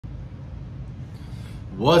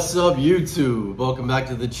What's up, YouTube? Welcome back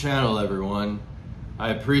to the channel, everyone. I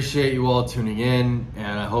appreciate you all tuning in,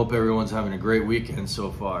 and I hope everyone's having a great weekend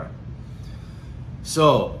so far.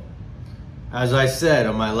 So, as I said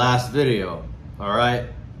on my last video, alright,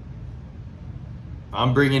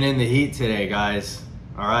 I'm bringing in the heat today, guys.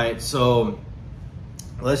 Alright, so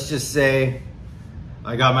let's just say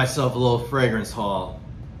I got myself a little fragrance haul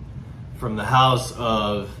from the house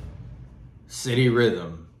of City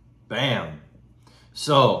Rhythm. Bam!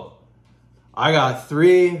 So, I got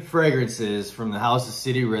 3 fragrances from the House of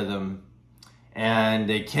City Rhythm, and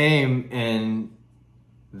they came in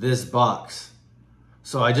this box.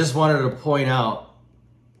 So I just wanted to point out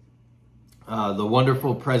the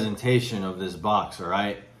wonderful presentation of this box, all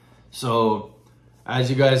right? So, as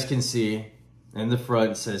you guys can see, in the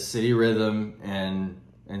front it says City Rhythm, and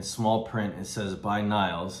in small print it says by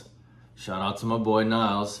Niles. Shout out to my boy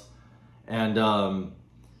Niles. And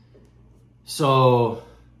so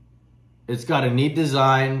it's got a neat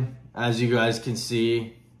design, as you guys can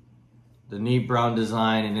see, the neat brown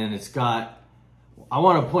design, and then it's got, I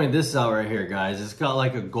want to point this out right here, guys. It's got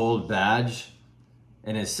like a gold badge,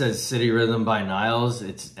 and it says City Rhythm by Niles.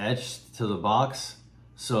 It's etched to the box,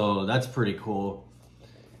 so that's pretty cool.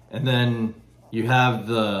 And then you have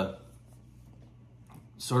the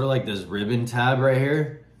sort of like this ribbon tab right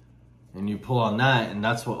here, and you pull on that, and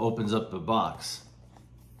that's what opens up the box.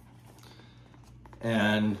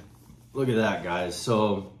 And look at that, guys.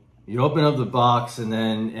 So you open up the box, and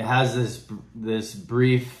then it has this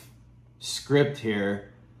brief script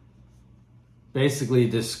here, basically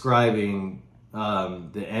describing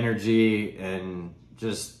the energy and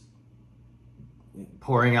just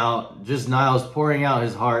pouring out, just Niles pouring out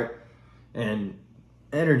his heart and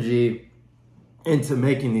energy into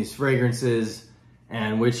making these fragrances,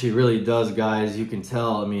 and which he really does, guys. You can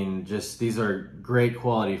tell, I mean, just these are great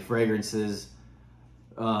quality fragrances.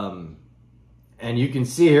 And you can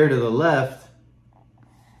see here to the left,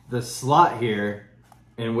 the slot here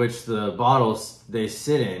in which the bottles, they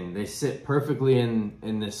sit in. They sit perfectly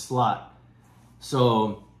in this slot.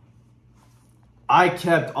 So I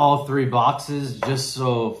kept all 3 boxes just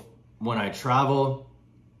so when I travel,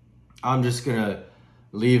 I'm just gonna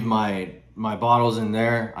leave my bottles in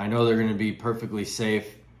there. I know they're gonna be perfectly safe.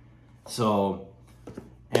 So,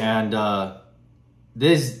 and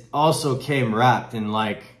this also came wrapped in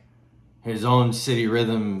like his own City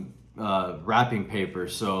Rhythm wrapping paper.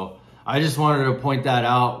 So I just wanted to point that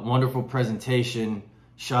out. Wonderful presentation.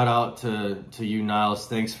 Shout out to you, Niles.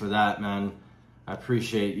 Thanks for that, man. I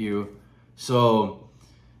appreciate you. So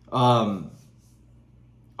I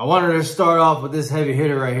wanted to start off with this heavy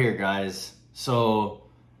hitter right here, guys. So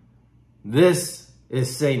this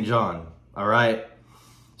is St. John, all right?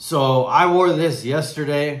 So I wore this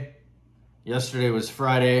yesterday. Yesterday was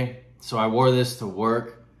Friday, so I wore this to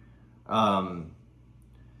work.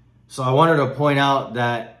 So I wanted to point out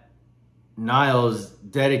that Niles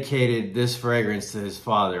dedicated this fragrance to his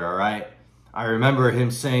father, all right? I remember him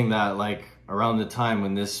saying that like around the time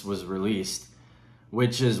when this was released,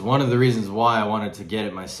 which is one of the reasons why I wanted to get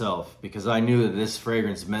it myself, because I knew that this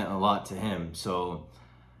fragrance meant a lot to him. So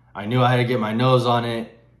I knew I had to get my nose on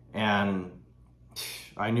it, and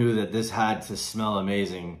I knew that this had to smell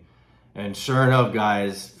amazing. And sure enough,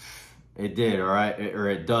 guys, it did, all right? Or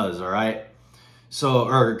it does, all right? So,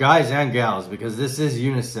 or guys and gals, because this is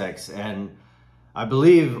unisex, and I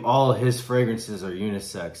believe all his fragrances are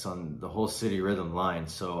unisex on the whole City Rhythm line.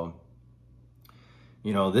 So,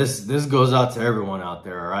 you know, this goes out to everyone out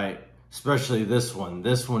there, all right? Especially this one.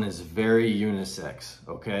 This one is very unisex,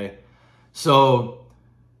 okay? So,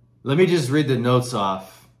 let me just read the notes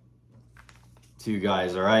off to you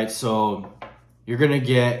guys, all right? So, you're going to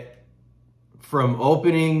get, from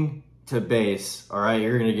opening to base, all right,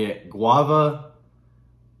 you're going to get guava,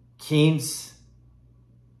 quince,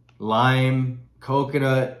 lime,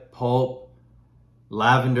 coconut, pulp,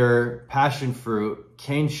 lavender, passion fruit,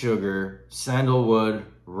 cane sugar, sandalwood,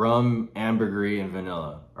 rum, ambergris, and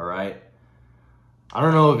vanilla, all right? I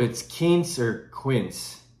don't know if it's quince or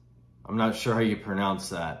quince. I'm not sure how you pronounce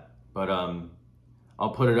that, but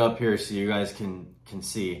I'll put it up here so you guys can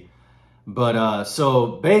see. But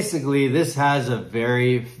so basically this has a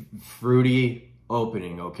very fruity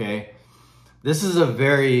opening, okay? This is a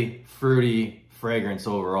very fruity fragrance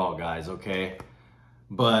overall, guys, okay?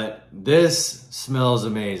 But this smells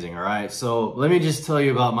amazing, all right? So let me just tell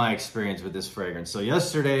you about my experience with this fragrance. So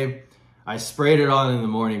yesterday, I sprayed it on in the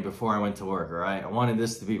morning before I went to work, all right? I wanted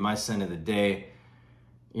this to be my scent of the day.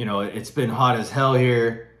 You know, it's been hot as hell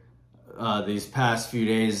here these past few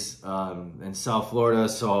days in South Florida.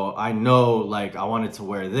 So I know, like, I wanted to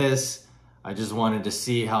wear this. I just wanted to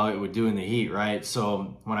see how it would do in the heat, right?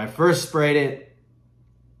 So when I first sprayed it,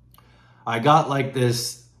 I got like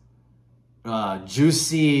this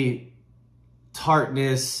juicy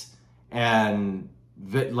tartness and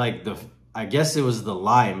like I guess it was the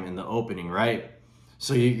lime in the opening, right?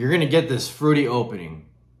 So you're gonna get this fruity opening,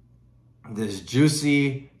 this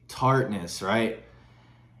juicy tartness, right?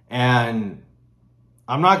 And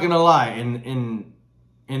I'm not gonna lie,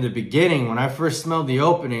 in the beginning, when I first smelled the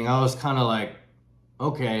opening, I was kind of like,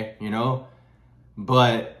 okay, you know,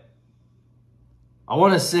 but I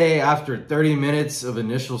want to say after 30 minutes of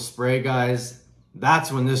initial spray, guys, that's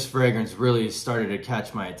when this fragrance really started to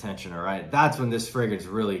catch my attention, all right? That's when this fragrance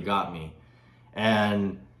really got me.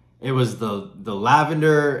 And it was the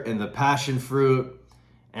lavender and the passion fruit.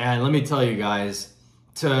 And let me tell you guys,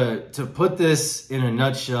 to put this in a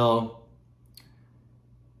nutshell,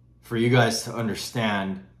 for you guys to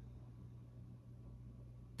understand,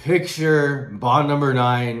 picture Bond Number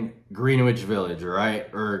 9 Greenwich Village, right?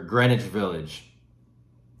 Or Greenwich Village.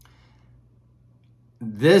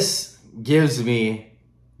 This gives me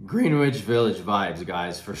Greenwich Village vibes,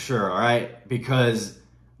 guys, for sure, all right? Because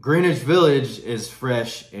Greenwich Village is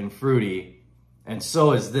fresh and fruity, and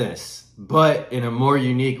so is this, but in a more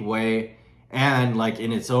unique way and like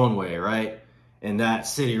in its own way, right? In that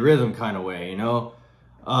city rhythm kind of way, you know?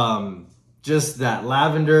 Just that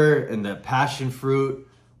lavender and the passion fruit,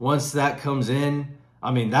 once that comes in,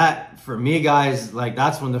 I mean, that for me, guys, like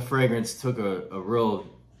that's when the fragrance took a real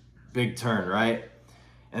big turn, right?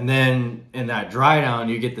 And then in that dry down,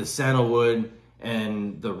 you get the sandalwood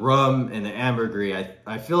and the rum and the ambergris.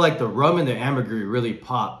 I feel like the rum and the ambergris really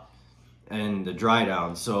pop in the dry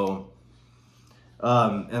down. So,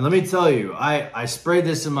 and let me tell you, I sprayed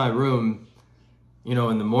this in my room, you know,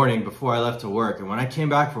 in the morning before I left to work. And when I came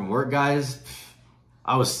back from work, guys,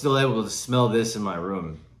 I was still able to smell this in my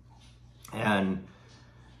room. And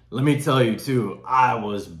let me tell you too, I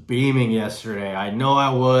was beaming yesterday. I know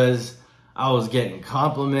I was getting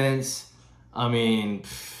compliments. I mean,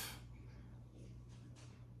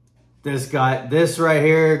 this right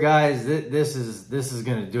here, guys, this is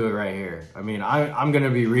gonna do it right here. I mean, I'm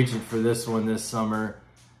gonna be reaching for this one this summer.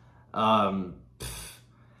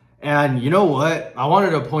 And you know what? I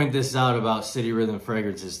wanted to point this out about City Rhythm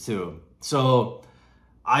fragrances too. So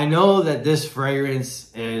I know that this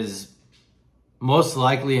fragrance is most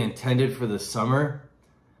likely intended for the summer,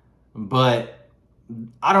 but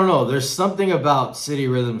I don't know. There's something about City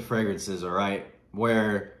Rhythm fragrances, all right,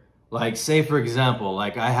 where, like, say for example,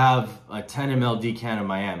 like I have a 10 ml decan in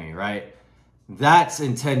Miami, right? That's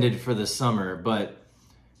intended for the summer, but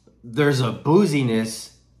there's a booziness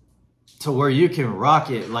to where you can rock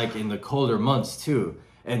it like in the colder months too.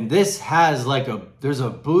 And this has like there's a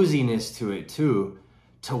booziness to it too,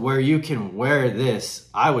 to where you can wear this,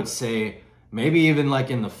 I would say, maybe even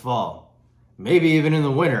like in the fall, maybe even in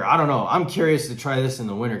the winter. I don't know. I'm curious to try this in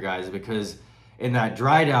the winter, guys, because in that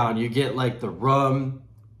dry down, you get like the rum,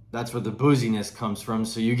 that's where the booziness comes from.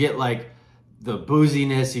 So you get like the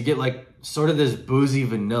booziness, you get like sort of this boozy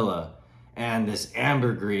vanilla and this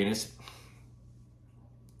ambergris, and it's,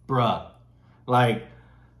 bruh, like,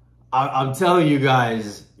 I'm telling you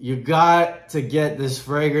guys, you got to get this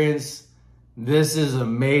fragrance. This is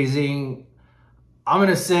amazing. I'm going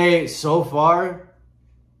to say so far,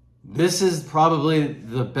 this is probably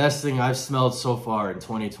the best thing I've smelled so far in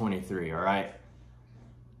 2023, all right?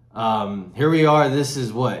 Here we are. This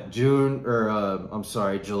is what, July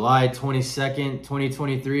 22nd,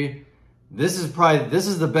 2023. This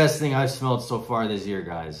is the best thing I've smelled so far this year,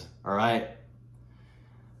 guys, all right?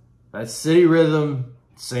 That's City Rhythm,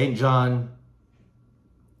 St. John.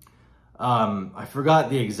 I forgot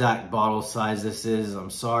the exact bottle size this is. I'm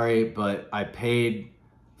sorry, but I paid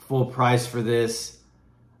full price for this.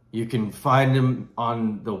 You can find them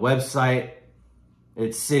on the website.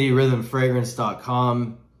 It's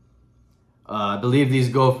cityrhythmfragrance.com. I believe these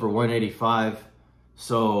go for $185.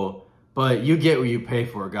 So, but you get what you pay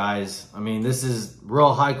for, guys. I mean, this is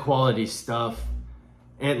real high quality stuff.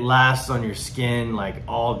 It lasts on your skin like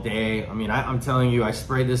all day. I mean, I'm telling you, I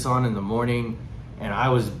sprayed this on in the morning and I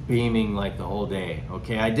was beaming like the whole day.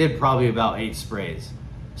 Okay, I did probably about 8 sprays.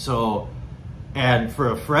 So, and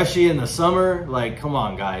for a freshie in the summer, like, come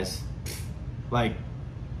on, guys. Like,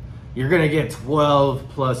 you're gonna get 12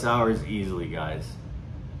 plus hours easily, guys.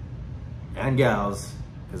 And gals,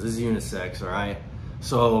 because this is unisex, all right?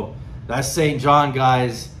 So, that's St. John,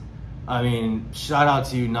 guys. I mean, shout out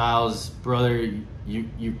to you, Niles, brother.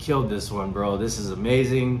 You killed this one, bro. This is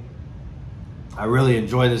amazing. I really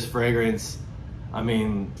enjoy this fragrance. I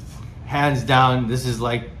mean, hands down, this is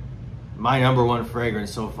like my #1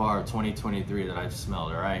 fragrance so far of 2023 that I've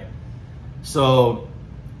smelled, all right? So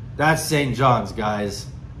that's St. John's, guys.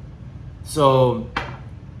 So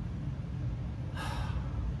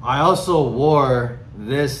I also wore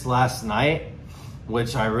this last night,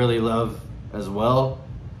 which I really love as well.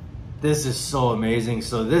 This is so amazing.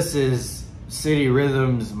 So this is City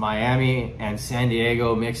Rhythms Miami and San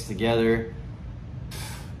Diego mixed together.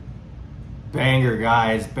 Banger,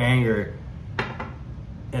 guys, banger.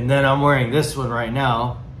 And then I'm wearing this one right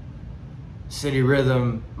now, City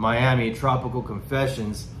Rhythm Miami Tropical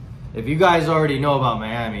Confessions. If you guys already know about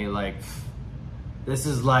Miami, like, this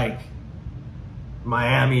is like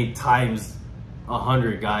Miami times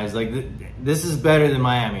 100, guys. Like, this is better than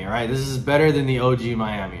Miami, right? This is better than the OG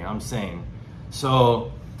Miami, I'm saying.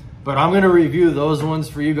 So, but I'm gonna review those ones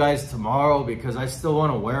for you guys tomorrow because I still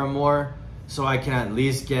wanna wear them more so I can at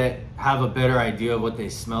least have a better idea of what they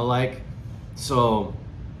smell like. So,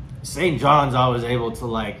 St. John's, I was able to,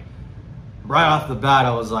 like, right off the bat,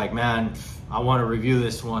 I was like, man, I wanna review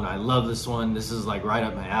this one. I love this one. This is like right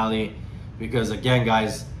up my alley because, again,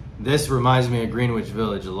 guys, this reminds me of Greenwich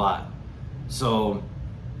Village a lot. So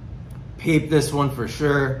peep this one for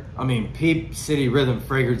sure. I mean, peep City Rhythm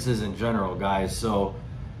fragrances in general, guys. So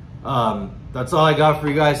that's all I got for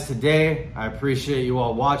you guys today. I appreciate you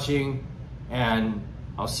all watching, and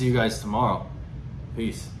I'll see you guys tomorrow.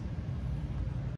 Peace.